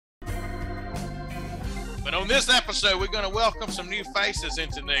But on this episode, we're going to welcome some new faces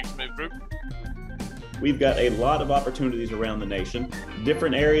into Next Move Group. We've got a lot of opportunities around the nation,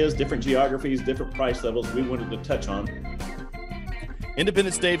 different areas, different geographies, different price levels we wanted to touch on.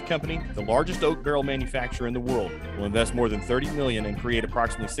 Independent Stave Company, the largest oak barrel manufacturer in the world, will invest more than $30 million and create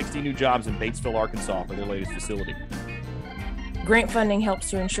approximately 60 new jobs in Batesville, Arkansas for their latest facility. Grant funding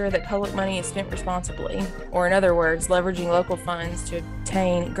helps to ensure that public money is spent responsibly, or in other words, leveraging local funds to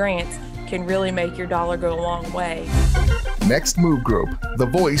obtain grants can really make your dollar go a long way. Next Move Group, the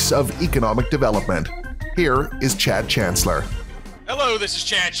voice of economic development. Here is Chad Chancellor. Hello, this is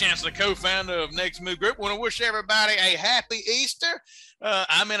Chad Chancellor, co-founder of Next Move Group. I want to wish everybody a happy Easter.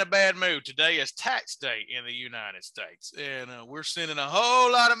 I'm in a bad mood. Today is tax day in the United States, and we're sending a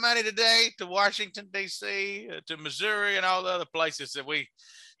whole lot of money today to Washington, D.C., to Missouri, and all the other places that we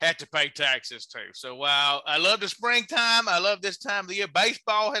had to pay taxes to. So while I love the springtime, I love this time of the year.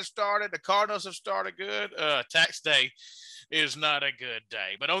 Baseball has started. The Cardinals have started good. Tax day is not a good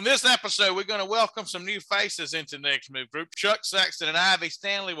day. But on this episode, we're going to welcome some new faces into Next Move Group. Chuck Saxton and Ivy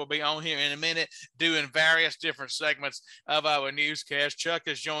Stanley will be on here in a minute doing various different segments of our newscast. Chuck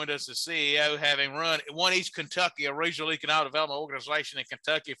has joined us as CEO, having run One East Kentucky, a regional economic development organization in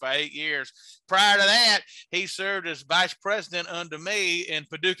Kentucky, for 8 years. Prior to that, he served as vice president under me in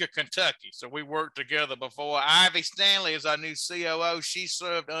Paducah, Kentucky. So we worked together before. Ivy Stanley is our new COO. She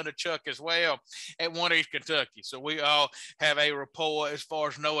served under Chuck as well at One East Kentucky. So we all have a rapport as far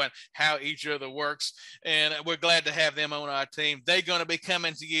as knowing how each other works, and we're glad to have them on our team. They're going to be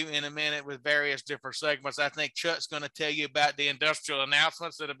coming to you in a minute with various different segments. I think Chuck's going to tell you about the industrial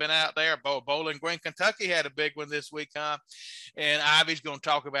announcements that have been out there. Bowling Green, Kentucky had a big one this week, and Ivy's going to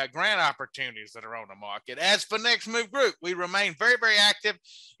talk about grant opportunities that are on the market. As for Next Move Group, we remain very, very active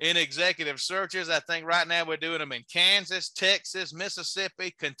in executive searches. I think right now we're doing them in Kansas, Texas,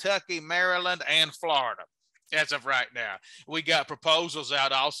 Mississippi, Kentucky, Maryland, and Florida. As of right now, we got proposals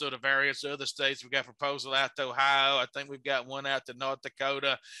out also to various other states. We got proposal out to Ohio. I think we've got one out to North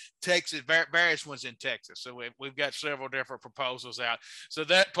Dakota, Texas, various ones in Texas. So we've got several different proposals out. So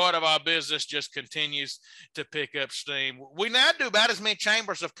that part of our business just continues to pick up steam. We now do about as many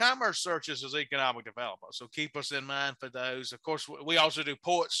chambers of commerce searches as economic development. So keep us in mind for those. Of course, we also do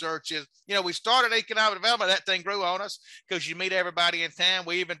port searches. You know, we started economic development. That thing grew on us because you meet everybody in town.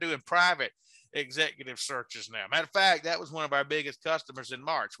 We even do in private executive searches now. Matter of fact, that was one of our biggest customers in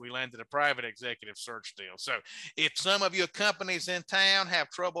March. We landed a private executive search deal. So if some of your companies in town have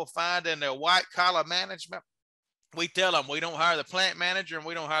trouble finding their white collar management, we tell them we don't hire the plant manager and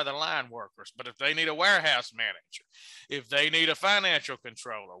we don't hire the line workers. But if they need a warehouse manager, if they need a financial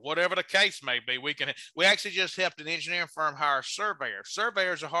controller, whatever the case may be, we actually just helped an engineering firm hire surveyors.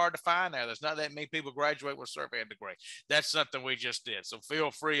 Surveyors are hard to find now. There's not that many people graduate with a surveying degree. That's something we just did. So feel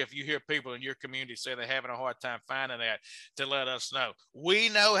free, if you hear people in your community say they're having a hard time finding that, to let us know. We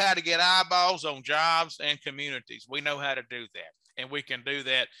know how to get eyeballs on jobs and communities. We know how to do that. And we can do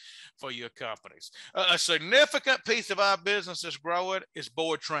that for your companies. A significant piece of our business is growing is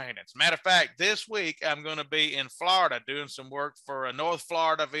board trainings. Matter of fact, this week I'm going to be in Florida doing some work for North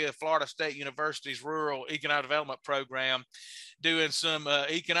Florida via Florida State University's Rural Economic Development Program, doing some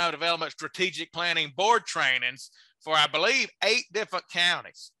economic development strategic planning board trainings for, I believe, 8 different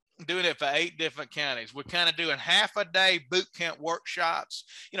counties. Doing it for 8 different counties. We're kind of doing half a day boot camp workshops.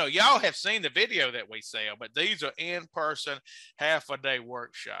 You know, y'all have seen the video that we sell, but these are in-person half a day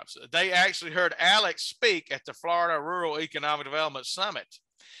workshops. They actually heard Alex speak at the Florida Rural Economic Development Summit,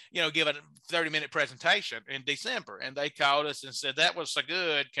 you know, give a 30-minute presentation in December. And they called us and said, that was so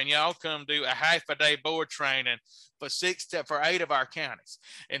good. Can y'all come do a half a day board training for 8 of our counties?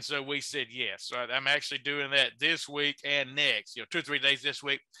 And so we said yes. So I'm actually doing that this week and next, 2 or 3 days this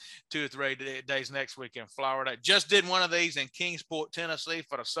week, 2 or 3 days next week in Florida. Just did one of these in Kingsport, Tennessee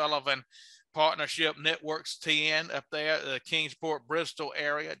for the Sullivan Partnership Networks 10 up there, the Kingsport, Bristol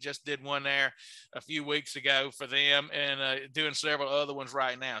area. Just did one there a few weeks ago for them, and doing several other ones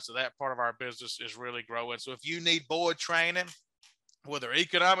right now. So that part of our business is really growing. So if you need board training, whether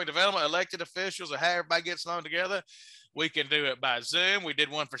economic development, elected officials, or how everybody gets along together, we can do it by Zoom. We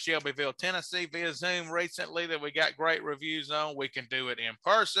did one for Shelbyville, Tennessee via Zoom recently that we got great reviews on. We can do it in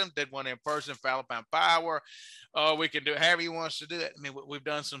person. Did one in person for Alabama Power. We can do it however you want us to do it. I mean, we've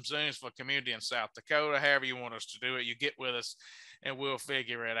done some Zooms for community in South Dakota. However you want us to do it, you get with us and we'll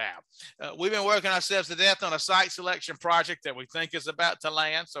figure it out. We've been working ourselves to death on a site selection project that we think is about to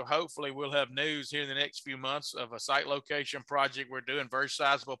land. So hopefully we'll have news here in the next few months of a site location project we're doing. Very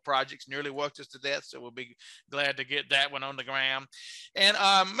sizable projects, nearly worked us to death. So we'll be glad to get that one on the ground. And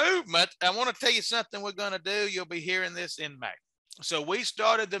our movement, I want to tell you something we're going to do. You'll be hearing this in May. So we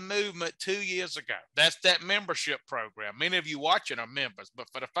started the movement 2 years ago. That's that membership program. Many of you watching are members, but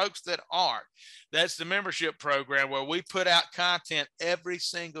for the folks that aren't, that's the membership program where we put out content every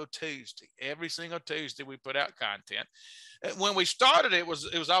single Tuesday. Every single Tuesday we put out content. When we started, it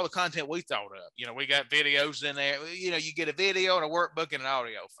was all the content we thought of. You know, we got videos in there. You know, you get a video and a workbook and an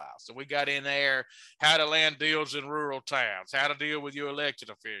audio file. So we got in there how to land deals in rural towns, how to deal with your elected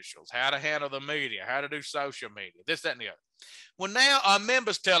officials, how to handle the media, how to do social media, this, that, and the other. Well, now our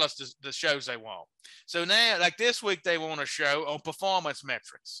members tell us the shows they want. So now, like this week, they want a show on performance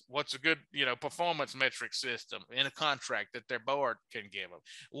metrics. What's a good, performance metric system in a contract that their board can give them?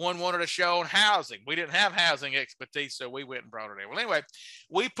 One wanted a show on housing. We didn't have housing expertise, so we went and brought it in. Well, anyway,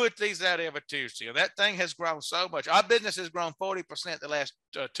 we put these out every Tuesday, and that thing has grown so much. Our business has grown 40% the last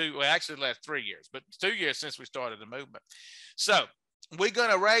the last 3 years, but 2 years since we started the movement. So we're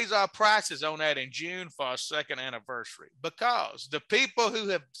going to raise our prices on that in June for our second anniversary, because the people who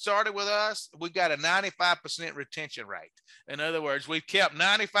have started with us, we've got a 95% retention rate. In other words, we've kept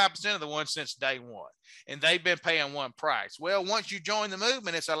 95% of the ones since day one, and they've been paying one price. Well, once you join the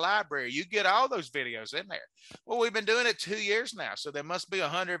movement, it's a library. You get all those videos in there. Well, we've been doing it 2 years now, so there must be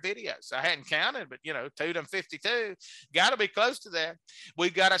 100 videos. I hadn't counted, but 252, got to be close to that.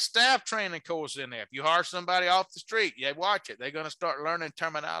 We've got a staff training course in there. If you hire somebody off the street, they watch it. They're going to start learning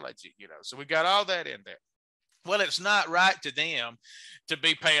terminology, so we got all that in there. Well, it's not right to them to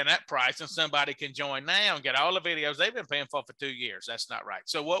be paying that price, and somebody can join now and get all the videos they've been paying for 2 years. That's not right.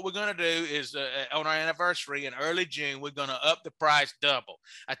 So what we're going to do is on our anniversary in early June, we're going to up the price double.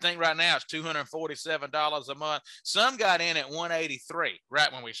 I think right now it's $247 a month. Some got in at $183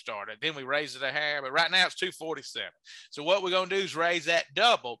 right when we started. Then we raised it a hair, but right now it's $247. So what we're going to do is raise that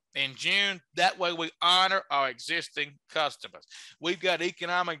double in June. That way we honor our existing customers. We've got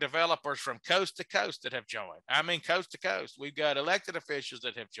economic developers from coast to coast that have joined. I mean, coast to coast. We've got elected officials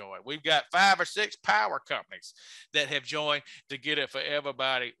that have joined. We've got 5 or 6 power companies that have joined to get it for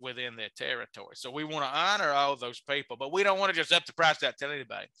everybody within their territory. So we want to honor all those people, but we don't want to just up the price out to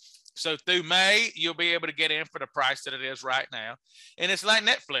anybody. So through May, you'll be able to get in for the price that it is right now. And it's like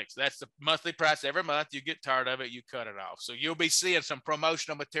Netflix. That's the monthly price every month. You get tired of it, you cut it off. So you'll be seeing some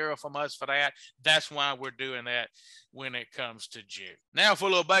promotional material from us for that. That's why we're doing that when it comes to June. Now for a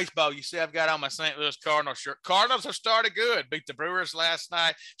little baseball, you see I've got on my St. Louis Cardinals shirt. Cardinals have started good. Beat the Brewers last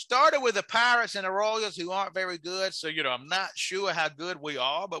night. Started with the Pirates and the Royals, who aren't very good. So, I'm not sure how good we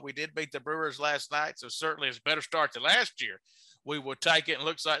are, but we did beat the Brewers last night. So certainly it's a better start than last year. We will take it, and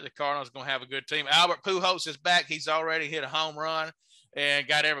looks like the Cardinals are going to have a good team. Albert Pujols is back. He's already hit a home run and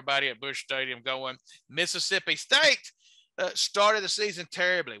got everybody at Busch Stadium going. Mississippi State started the season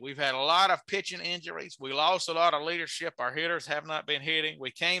terribly. We've had a lot of pitching injuries. We lost a lot of leadership. Our hitters have not been hitting.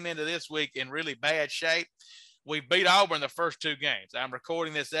 We came into this week in really bad shape. We beat Auburn the first 2 games. I'm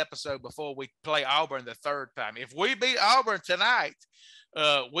recording this episode before we play Auburn the third time. If we beat Auburn tonight,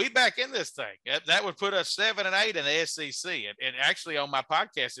 we back in this thing. That would put us 7-8 in the SEC. And actually on my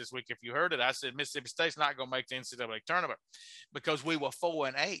podcast this week, if you heard it, I said Mississippi State's not going to make the NCAA tournament because we were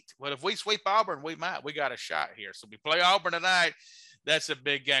 4-8. Well, if we sweep Auburn, we might. We got a shot here. So we play Auburn tonight. That's a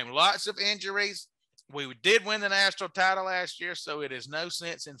big game. Lots of injuries. We did win the national title last year, so it is no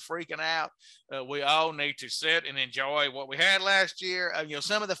sense in freaking out. We all need to sit and enjoy what we had last year.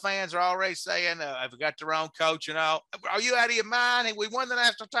 Some of the fans are already saying, I've got the wrong coach and all. Are you out of your mind? We won the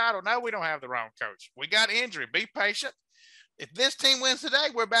national title. No, we don't have the wrong coach. We got injury. Be patient. If this team wins today,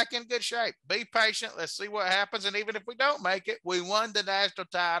 we're back in good shape. Be patient. Let's see what happens. And even if we don't make it, we won the national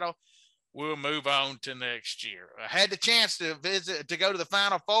title. We'll move on to next year. I had the chance to go to the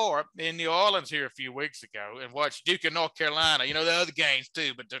Final Four in New Orleans here a few weeks ago and watch Duke and North Carolina. The other games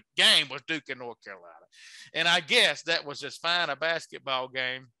too, but the game was Duke and North Carolina. And I guess that was as fine a basketball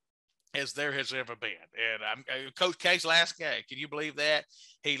game as there has ever been. And Coach K's last game, can you believe that?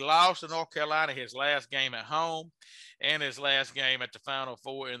 He lost to North Carolina his last game at home and his last game at the Final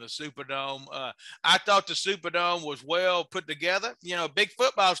Four in the Superdome. I thought the Superdome was well put together. Big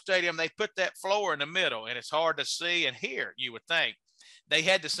football stadium, they put that floor in the middle, and it's hard to see and hear, you would think. They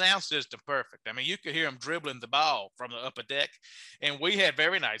had the sound system perfect. I mean, you could hear them dribbling the ball from the upper deck. And we had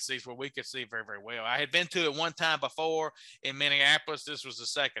very nice seats where we could see very, very well. I had been to it one time before in Minneapolis. This was the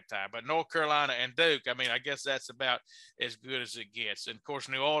second time. But North Carolina and Duke, I guess that's about as good as it gets. And, of course,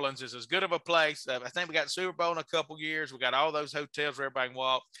 New Orleans is as good of a place. I think we got Super Bowl in a couple years. We got all those hotels where everybody can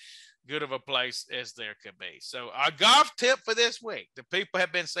walk. Good of a place as there could be. So our golf tip for this week, the people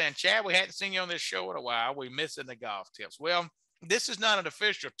have been saying, Chad, we hadn't seen you on this show in a while. We're missing the golf tips. Well, this is not an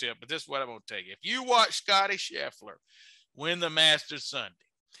official tip, but this is what I'm going to tell you. If you watch Scotty Scheffler win the Masters Sunday,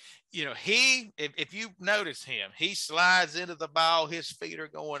 if you notice him, he slides into the ball. His feet are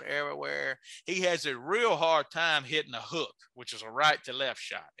going everywhere. He has a real hard time hitting a hook, which is a right to left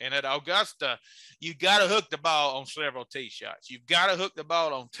shot. And at Augusta, you got to hook the ball on several tee shots. You've got to hook the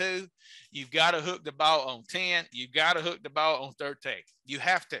ball on 2. You've got to hook the ball on 10. You've got to hook the ball on 13. You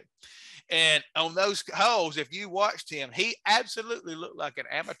have to. And on those holes, if you watched him, he absolutely looked like an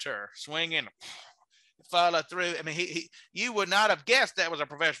amateur swinging, follow through. I mean, you would not have guessed that was a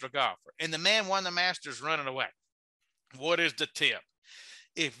professional golfer. And the man won the Masters running away. What is the tip?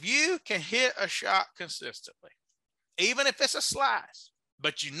 If you can hit a shot consistently, even if it's a slice,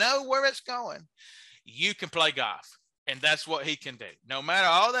 but you know where it's going, you can play golf. And that's what he can do. No matter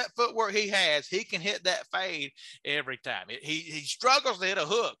all that footwork he has, he can hit that fade every time. He struggles to hit a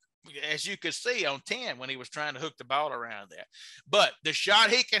hook, as you could see on 10 when he was trying to hook the ball around there. But the shot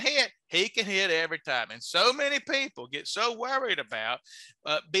he can hit every time. And so many people get so worried about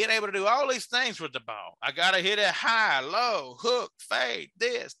being able to do all these things with the ball. I got to hit it high, low, hook, fade,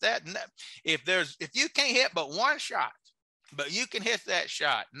 this, that, and that. If you can't hit but one shot, but you can hit that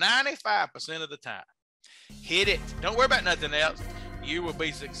shot 95% of the time, hit it. Don't worry about nothing else. You will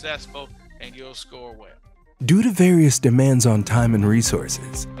be successful and you'll score well. Due to various demands on time and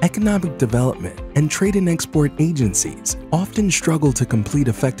resources, economic development and trade and export agencies often struggle to complete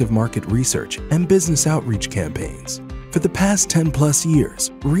effective market research and business outreach campaigns. For the past 10+ years,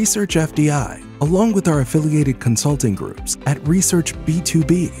 Research FDI, along with our affiliated consulting groups at Research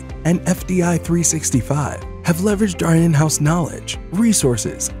B2B and FDI 365, have leveraged our in-house knowledge,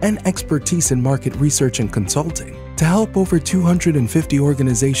 resources, and expertise in market research and consulting to help over 250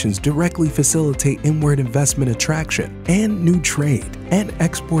 organizations directly facilitate inward investment attraction and new trade and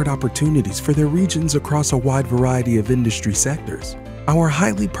export opportunities for their regions across a wide variety of industry sectors. Our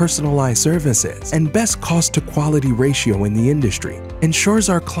highly personalized services and best cost to quality ratio in the industry ensures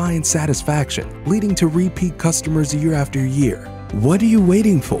our client satisfaction, leading to repeat customers year after year. What are you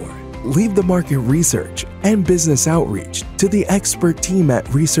waiting for? Leave the market research and business outreach to the expert team at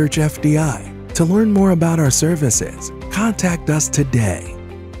Research FDI. To learn more about our services, contact us today.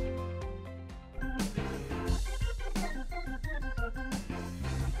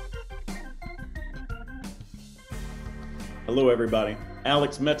 Hello, everybody.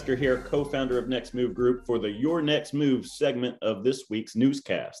 Alex Metzger here, co-founder of Next Move Group, for the Your Next Move segment of this week's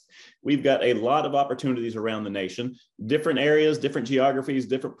newscast. We've got a lot of opportunities around the nation, different areas, different geographies,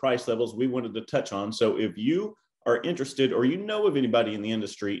 different price levels we wanted to touch on. So if you are interested, or you know of anybody in the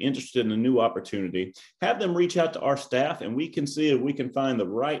industry interested in a new opportunity, have them reach out to our staff and we can see if we can find the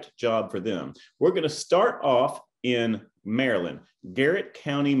right job for them. We're going to start off in Maryland, Garrett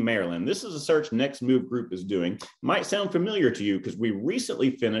County, Maryland. This is a search Next Move Group is doing. Might sound familiar to you because we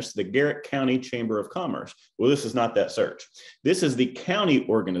recently finished the Garrett County Chamber of Commerce. Well, this is not that search. This is the county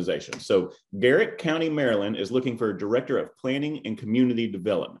organization. So Garrett County, Maryland is looking for a director of planning and community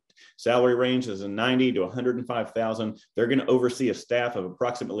development. Salary range is $90,000 to $105,000. They're going to oversee a staff of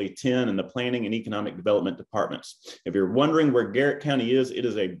approximately 10 in the planning and economic development departments. If you're wondering where Garrett County is, it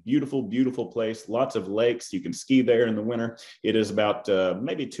is a beautiful, beautiful place. Lots of lakes. You can ski there in the winter. It is about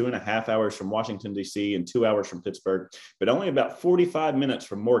maybe 2.5 hours from Washington, D.C. and 2 hours from Pittsburgh, but only about 45 minutes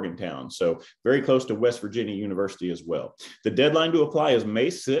from Morgantown. So very close to West Virginia University as well. The deadline to apply is May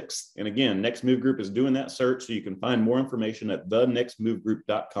 6th. And again, Next Move Group is doing that search. So you can find more information at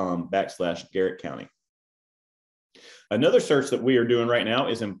thenextmovegroup.com/Garrett County. Another search that we are doing right now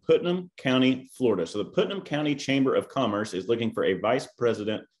is in Putnam County, Florida. So the Putnam County Chamber of Commerce is looking for a vice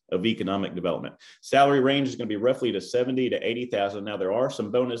president of economic development. Salary range is going to be roughly to $70,000 to $80,000. Now there are some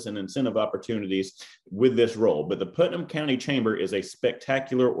bonus and incentive opportunities with this role, but the Putnam County Chamber is a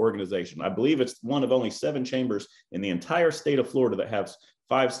spectacular organization. I believe it's one of only 7 chambers in the entire state of Florida that have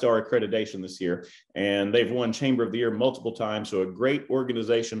 5-star accreditation this year, and they've won Chamber of the Year multiple times. So a great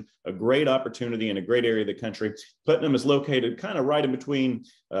organization, a great opportunity in a great area of the country. Putnam is located kind of right in between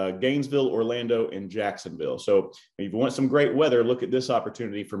Gainesville, Orlando, and Jacksonville. So if you want some great weather, look at this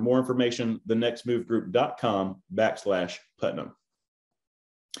opportunity. For more information, thenextmovegroup.com/Putnam.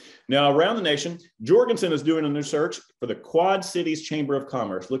 Now, around the nation, Jorgensen is doing a new search for the Quad Cities Chamber of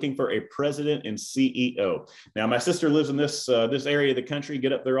Commerce, looking for a president and CEO. Now, my sister lives in this area of the country.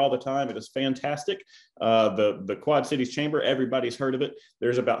 Get up there all the time. It is fantastic. The Quad Cities Chamber, everybody's heard of it.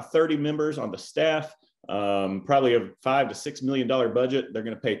 There's about 30 members on the staff. Probably a $5 to $6 million budget. They're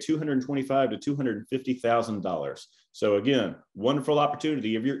going to pay $225,000 to $250,000. So again, wonderful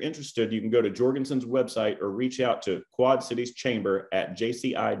opportunity. If you're interested, you can go to Jorgensen's website or reach out to Quad Cities Chamber at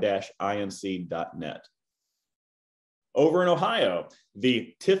jci-inc.net. Over in Ohio,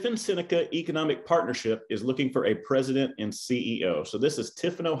 the Tiffin Seneca Economic Partnership is looking for a president and CEO. So this is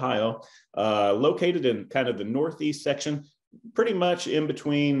Tiffin, Ohio, located in kind of the northeast section, pretty much in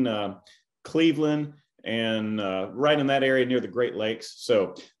between Cleveland and right in that area near the Great Lakes.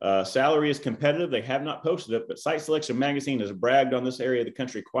 So salary is competitive. They have not posted it, but Site Selection Magazine has bragged on this area of the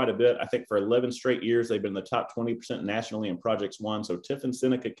country quite a bit. I think for 11 straight years, they've been in the top 20% nationally in Projects Won. So Tiffin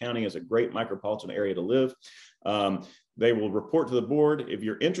Seneca County is a great micropolitan area to live. They will report to the board. If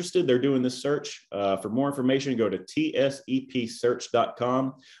you're interested, they're doing this search. For more information, go to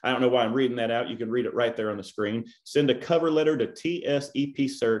tsepsearch.com. I don't know why I'm reading that out. You can read it right there on the screen. Send a cover letter to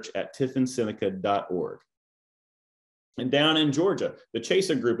tsepsearch@tiffinseneca.org. And down in Georgia, the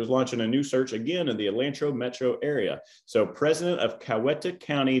Chaser Group is launching a new search again in the Atlanta metro area. So president of Coweta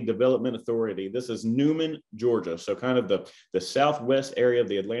County Development Authority. This is Newman, Georgia. So kind of the southwest area of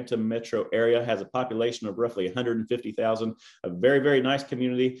the Atlanta metro area, has a population of roughly 150,000, a very, very nice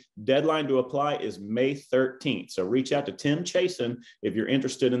community. Deadline to apply is May 13th. So reach out to Tim Chasen if you're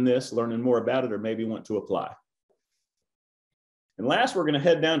interested in this, learning more about it, or maybe want to apply. And last, we're going to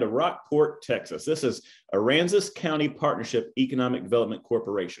head down to Rockport, Texas. This is Aransas County Partnership Economic Development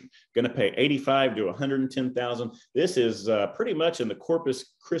Corporation. Going to pay $85,000 to $110,000. This is pretty much in the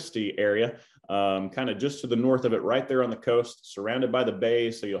Corpus Christi area, kind of just to the north of it, right there on the coast, surrounded by the bay.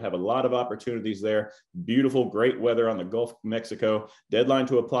 So you'll have a lot of opportunities there. Beautiful, great weather on the Gulf of Mexico. Deadline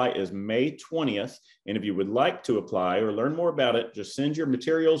to apply is May 20th. And if you would like to apply or learn more about it, just send your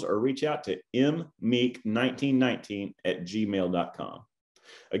materials or reach out to mmeek1919@gmail.com.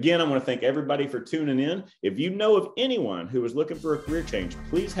 Again, I want to thank everybody for tuning in. If you know of anyone who is looking for a career change,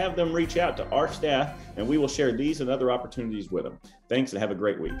 please have them reach out to our staff, and we will share these and other opportunities with them. Thanks, and have a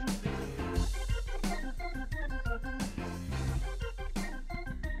great week.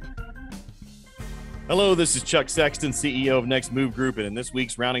 Hello, this is Chuck Sexton, CEO of Next Move Group, and in this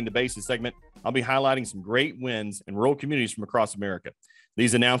week's Rounding the Bases segment, I'll be highlighting some great wins in rural communities from across America.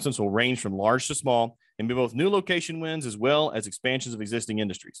 These announcements will range from large to small and be both new location wins as well as expansions of existing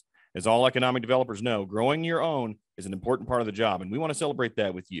industries. As all economic developers know, growing your own is an important part of the job, and we want to celebrate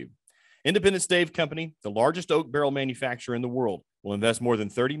that with you. Independent Stave Company, the largest oak barrel manufacturer in the world, will invest more than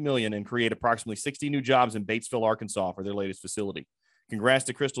 $30 million and create approximately 60 new jobs in Batesville, Arkansas for their latest facility. Congrats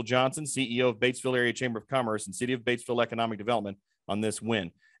to Crystal Johnson, CEO of Batesville Area Chamber of Commerce and City of Batesville Economic Development, on this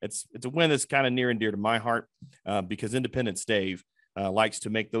win. It's a win that's kind of near and dear to my heart because Independent Stave likes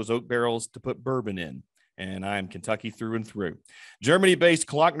to make those oak barrels to put bourbon in. And I'm Kentucky through and through. Germany-based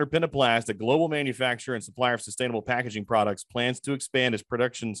Klockner Pentaplast, a global manufacturer and supplier of sustainable packaging products, plans to expand its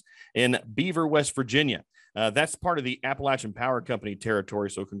productions in Beaver, West Virginia. That's part of the Appalachian Power Company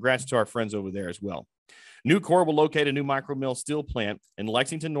territory, so congrats to our friends over there as well. Nucor will locate a new micromill steel plant in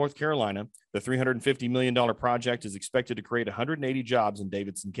Lexington, North Carolina. The $350 million project is expected to create 180 jobs in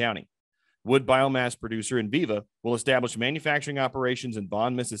Davidson County. Wood biomass producer Enviva will establish manufacturing operations in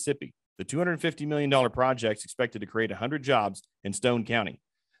Bond, Mississippi. The $250 million project is expected to create 100 jobs in Stone County.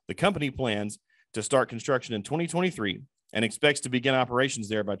 The company plans to start construction in 2023 and expects to begin operations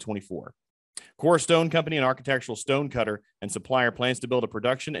there by 2024. Core Stone Company, an architectural stone cutter and supplier, plans to build a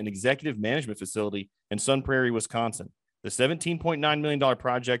production and executive management facility in Sun Prairie, Wisconsin. The $17.9 million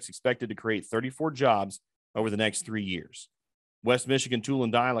project is expected to create 34 jobs over the next 3 years. West Michigan Tool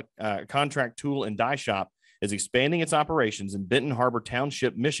and Die Contract Tool and Die Shop is expanding its operations in Benton Harbor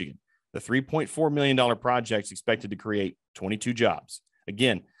Township, Michigan. The $3.4 million project is expected to create 22 jobs.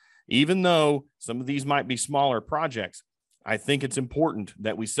 Again, even though some of these might be smaller projects, I think it's important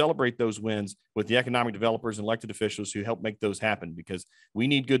that we celebrate those wins with the economic developers and elected officials who help make those happen, because we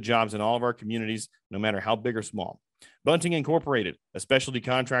need good jobs in all of our communities, no matter how big or small. Bunting Incorporated, a specialty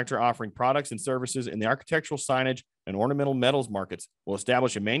contractor offering products and services in the architectural, signage, and ornamental metals markets, will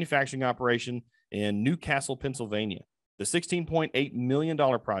establish a manufacturing operation in Newcastle, Pennsylvania. The $16.8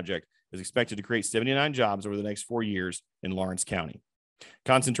 million project is expected to create 79 jobs over the next 4 years in Lawrence County.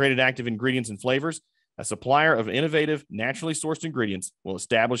 Concentrated Active Ingredients and Flavors, a supplier of innovative, naturally sourced ingredients, will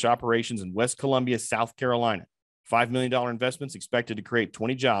establish operations in West Columbia, South Carolina. $5 million investments expected to create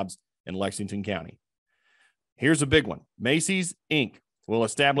 20 jobs in Lexington County. Here's a big one. Macy's, Inc. will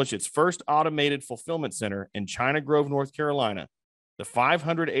establish its first automated fulfillment center in China Grove, North Carolina. The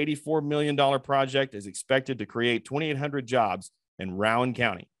 $584 million project is expected to create 2,800 jobs in Rowan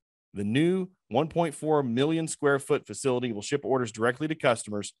County. The new 1.4 million square foot facility will ship orders directly to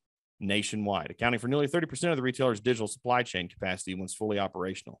customers nationwide, accounting for nearly 30% of the retailer's digital supply chain capacity once fully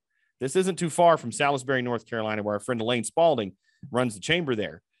operational. This isn't too far from Salisbury, North Carolina, where our friend Elaine Spalding runs the chamber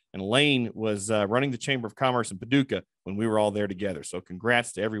there. And Elaine was running the Chamber of Commerce in Paducah when we were all there together. So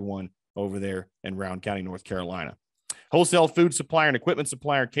congrats to everyone over there in Rowan County, North Carolina. Wholesale food supplier and equipment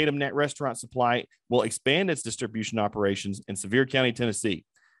supplier Kadam Net Restaurant Supply will expand its distribution operations in Sevier County, Tennessee.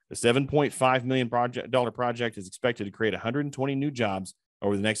 The $7.5 million project is expected to create 120 new jobs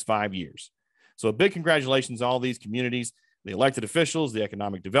over the next 5 years. So a big congratulations to all these communities, the elected officials, the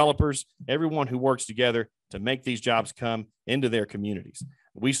economic developers, everyone who works together to make these jobs come into their communities.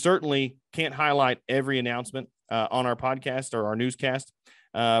 We certainly can't highlight every announcement on our podcast or our newscast,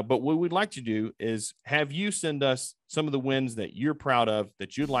 but what we'd like to do is have you send us some of the wins that you're proud of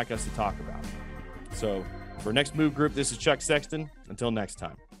that you'd like us to talk about. So for Next Move Group, this is Chuck Sexton. Until next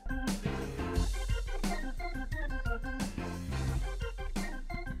time.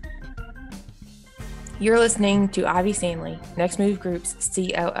 You're listening to Ivy Stanley, Next Move Group's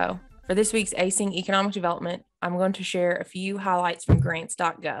COO. For this week's Acing Economic Development, I'm going to share a few highlights from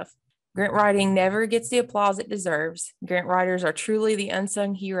grants.gov. Grant writing never gets the applause it deserves. Grant writers are truly the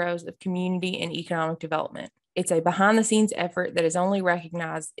unsung heroes of community and economic development. It's a behind-the-scenes effort that is only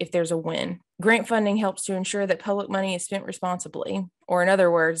recognized if there's a win. Grant funding helps to ensure that public money is spent responsibly, or in other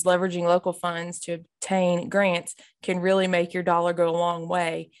words, leveraging local funds to obtain grants can really make your dollar go a long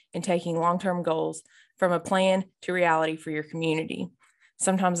way in taking long-term goals from a plan to reality for your community.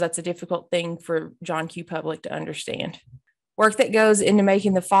 Sometimes that's a difficult thing for John Q. Public to understand. Work that goes into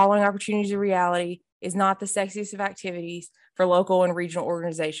making the following opportunities a reality is not the sexiest of activities for local and regional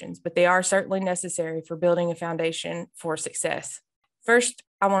organizations, but they are certainly necessary for building a foundation for success. First,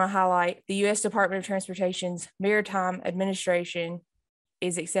 I want to highlight the U.S. Department of Transportation's Maritime Administration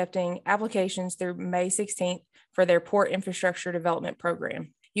is accepting applications through May 16th for their Port Infrastructure Development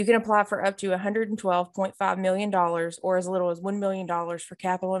Program. You can apply for up to $112.5 million or as little as $1 million for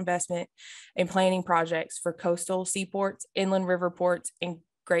capital investment in planning projects for coastal seaports, inland river ports, and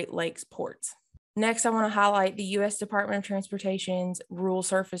Great Lakes ports. Next, I want to highlight the U.S. Department of Transportation's Rural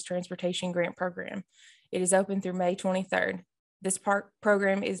Surface Transportation Grant Program. It is open through May 23rd. This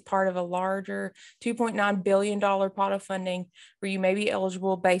program is part of a larger $2.9 billion pot of funding where you may be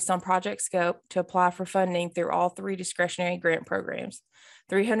eligible based on project scope to apply for funding through all three discretionary grant programs.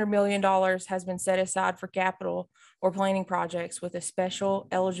 $300 million has been set aside for capital or planning projects with a special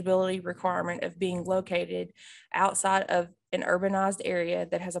eligibility requirement of being located outside of an urbanized area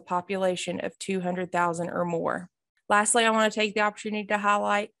that has a population of 200,000 or more. Lastly, I want to take the opportunity to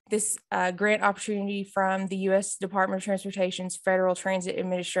highlight this grant opportunity from the U.S. Department of Transportation's Federal Transit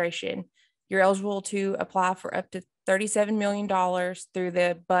Administration. You're eligible to apply for up to $37 million through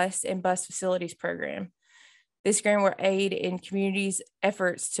the Bus and Bus Facilities Program. This grant will aid in communities'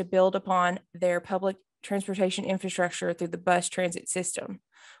 efforts to build upon their public transportation infrastructure through the bus transit system.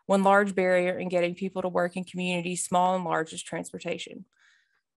 One large barrier in getting people to work in communities, small and large, is transportation.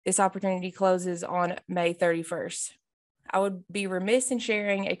 This opportunity closes on May 31st. I would be remiss in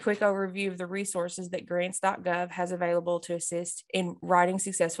sharing a quick overview of the resources that grants.gov has available to assist in writing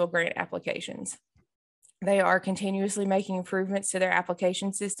successful grant applications. They are continuously making improvements to their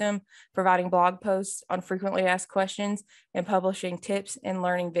application system, providing blog posts on frequently asked questions, and publishing tips and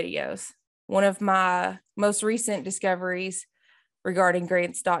learning videos. One of my most recent discoveries regarding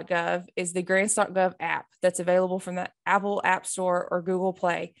grants.gov is the grants.gov app that's available from the Apple App Store or Google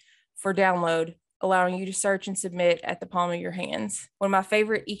Play for download, allowing you to search and submit at the palm of your hands. One of my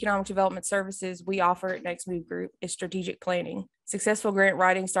favorite economic development services we offer at Next Move Group is strategic planning. Successful grant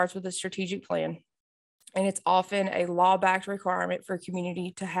writing starts with a strategic plan, and it's often a law-backed requirement for a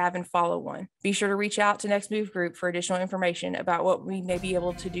community to have and follow one. Be sure to reach out to Next Move Group for additional information about what we may be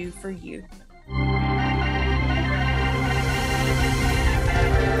able to do for you.